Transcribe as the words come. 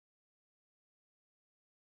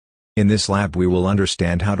In this lab we will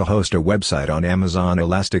understand how to host a website on Amazon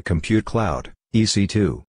Elastic Compute Cloud,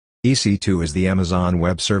 EC2. EC2 is the Amazon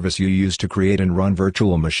Web Service you use to create and run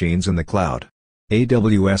virtual machines in the cloud.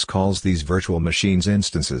 AWS calls these virtual machines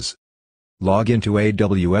instances. Log into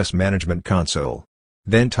AWS Management Console.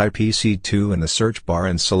 Then type EC2 in the search bar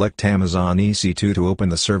and select Amazon EC2 to open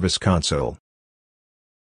the Service Console.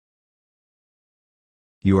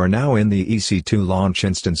 You are now in the EC2 Launch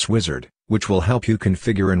Instance Wizard, which will help you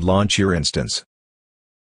configure and launch your instance.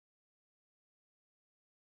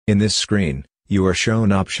 In this screen, you are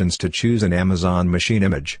shown options to choose an Amazon Machine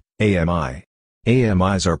Image, AMI.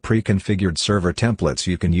 AMIs are pre-configured server templates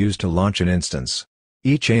you can use to launch an instance.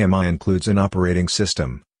 Each AMI includes an operating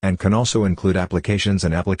system, and can also include applications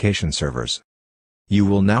and application servers. You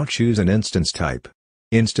will now choose an instance type.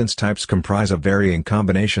 Instance types comprise of varying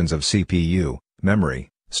combinations of CPU, memory,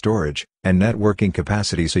 storage, and networking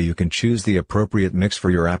capacity, so you can choose the appropriate mix for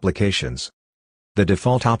your applications. The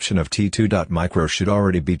default option of T2.micro should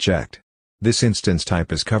already be checked. This instance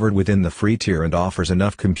type is covered within the free tier and offers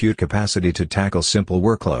enough compute capacity to tackle simple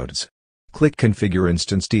workloads. Click Configure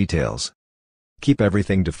Instance Details. Keep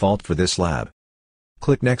everything default for this lab.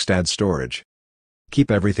 Click Next, Add Storage. Keep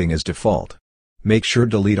everything as default. Make sure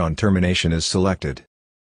Delete on Termination is selected.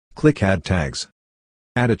 Click Add Tags.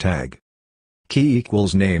 Add a tag. Key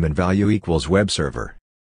equals name and value equals web server.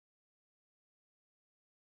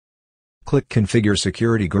 Click Configure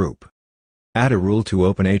Security Group. Add a rule to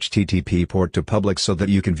open HTTP port to public so that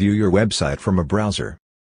you can view your website from a browser.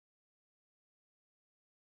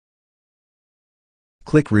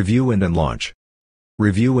 Click Review and Launch.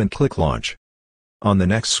 Review and click Launch. On the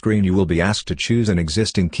next screen you will be asked to choose an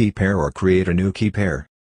existing key pair or create a new key pair.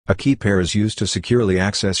 A key pair is used to securely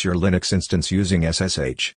access your Linux instance using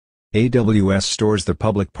SSH. AWS stores the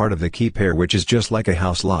public part of the key pair, which is just like a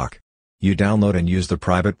house lock. You download and use the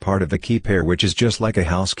private part of the key pair, which is just like a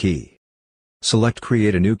house key. Select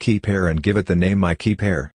Create a new key pair and give it the name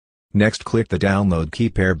myKeyPair. Next click the Download Key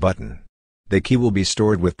Pair button. The key will be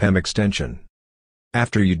stored with PEM extension.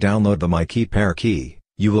 After you download the myKeyPair key,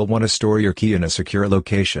 you will want to store your key in a secure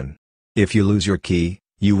location. If you lose your key,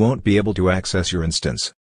 you won't be able to access your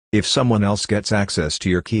instance. If someone else gets access to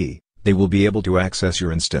your key, they will be able to access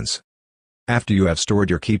your instance. After you have stored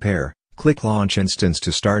your key pair, click Launch Instance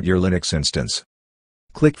to start your Linux instance.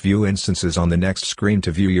 Click View Instances on the next screen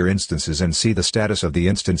to view your instances and see the status of the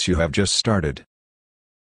instance you have just started.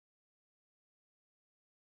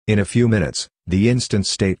 In a few minutes, the instance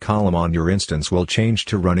state column on your instance will change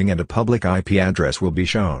to running and a public IP address will be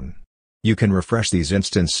shown. You can refresh these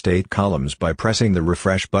instance state columns by pressing the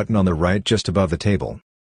refresh button on the right just above the table.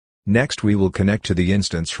 Next we will connect to the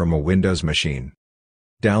instance from a Windows machine.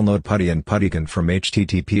 Download PuTTY and PuTTYCon from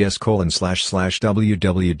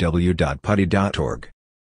https://www.putty.org.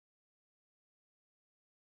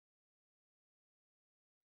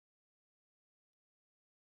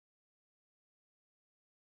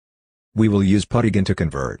 We will use PuTTYCon to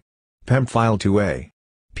convert PEM file to a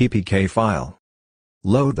PPK file.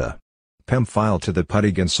 Load the PEM file to the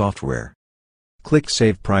PuTTYCon software. Click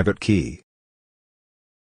Save Private Key.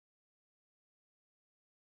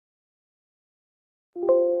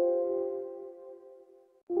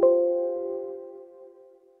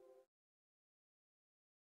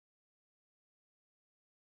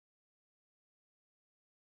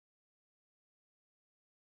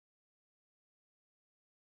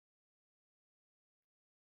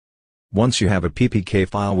 Once you have a PPK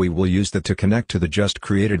file, we will use that to connect to the just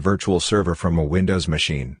created virtual server from a Windows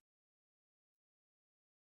machine.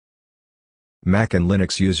 Mac and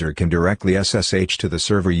Linux user can directly SSH to the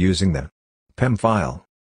server using the PEM file.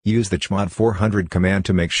 Use the chmod 400 command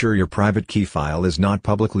to make sure your private key file is not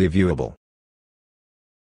publicly viewable.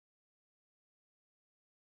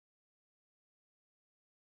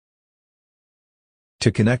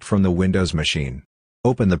 To connect from the Windows machine,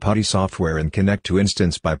 open the PuTTY software and connect to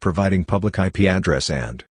instance by providing public IP address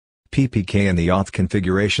and PPK in the auth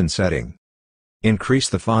configuration setting. Increase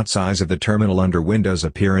the font size of the terminal under Windows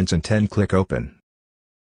Appearance and 10 click Open.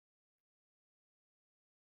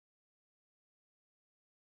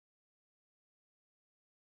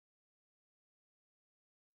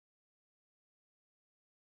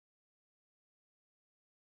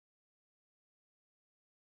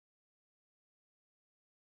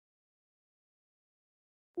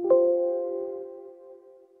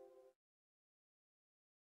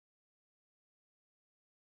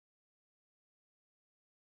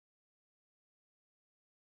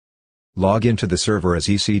 Log into the server as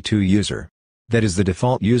EC2 user. That is the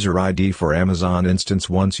default user ID for Amazon instance.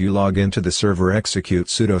 Once you log into the server, execute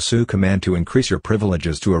sudo su command to increase your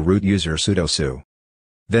privileges to a root user sudo su.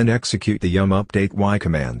 Then execute the yum update y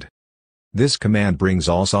command. This command brings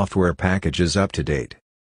all software packages up to date.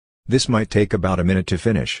 This might take about a minute to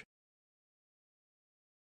finish.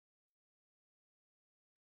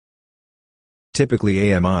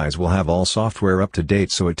 Typically AMIs will have all software up to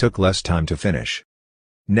date, so it took less time to finish.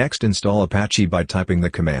 Next, install Apache by typing the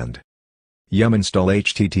command yum install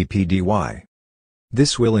httpdy.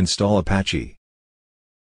 This will install Apache.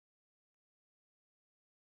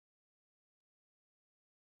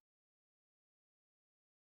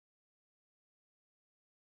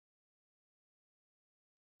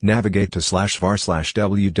 Navigate to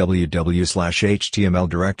 /var/www/html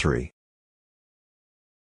directory.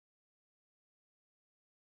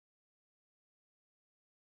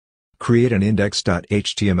 Create an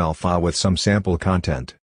index.html file with some sample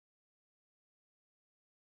content.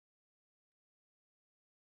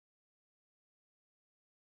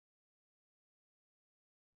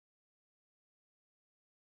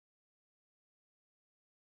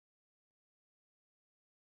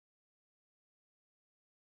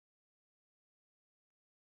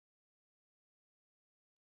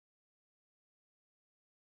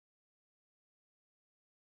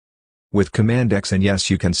 With Command X and yes,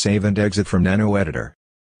 you can save and exit from Nano Editor.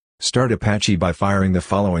 Start Apache by firing the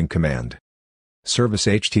following command: service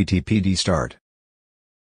httpd start.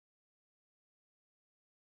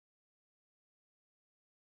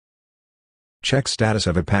 Check status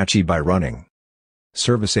of Apache by running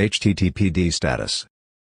service httpd status.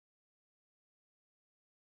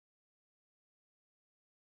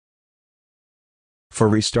 For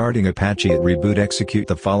restarting Apache at reboot, execute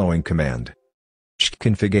the following command: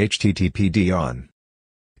 chconfig httpd on.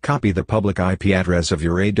 Copy the public IP address of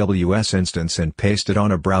your AWS instance and paste it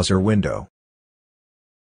on a browser window.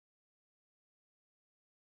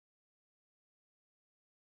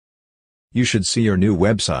 You should see your new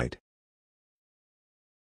website.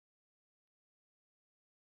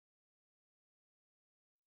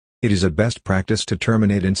 It is a best practice to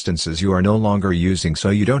terminate instances you are no longer using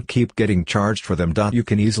so you don't keep getting charged for them. You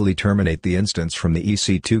can easily terminate the instance from the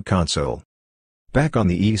EC2 console. Back on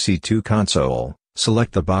the EC2 console,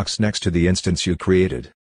 select the box next to the instance you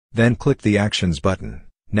created. Then click the Actions button,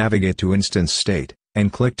 navigate to Instance State,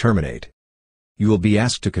 and click Terminate. You will be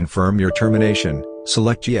asked to confirm your termination.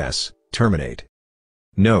 Select Yes, Terminate.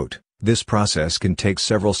 Note, this process can take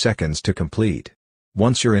several seconds to complete.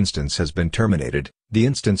 Once your instance has been terminated, the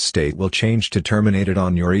instance state will change to terminated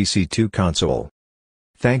on your EC2 console.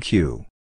 Thank you.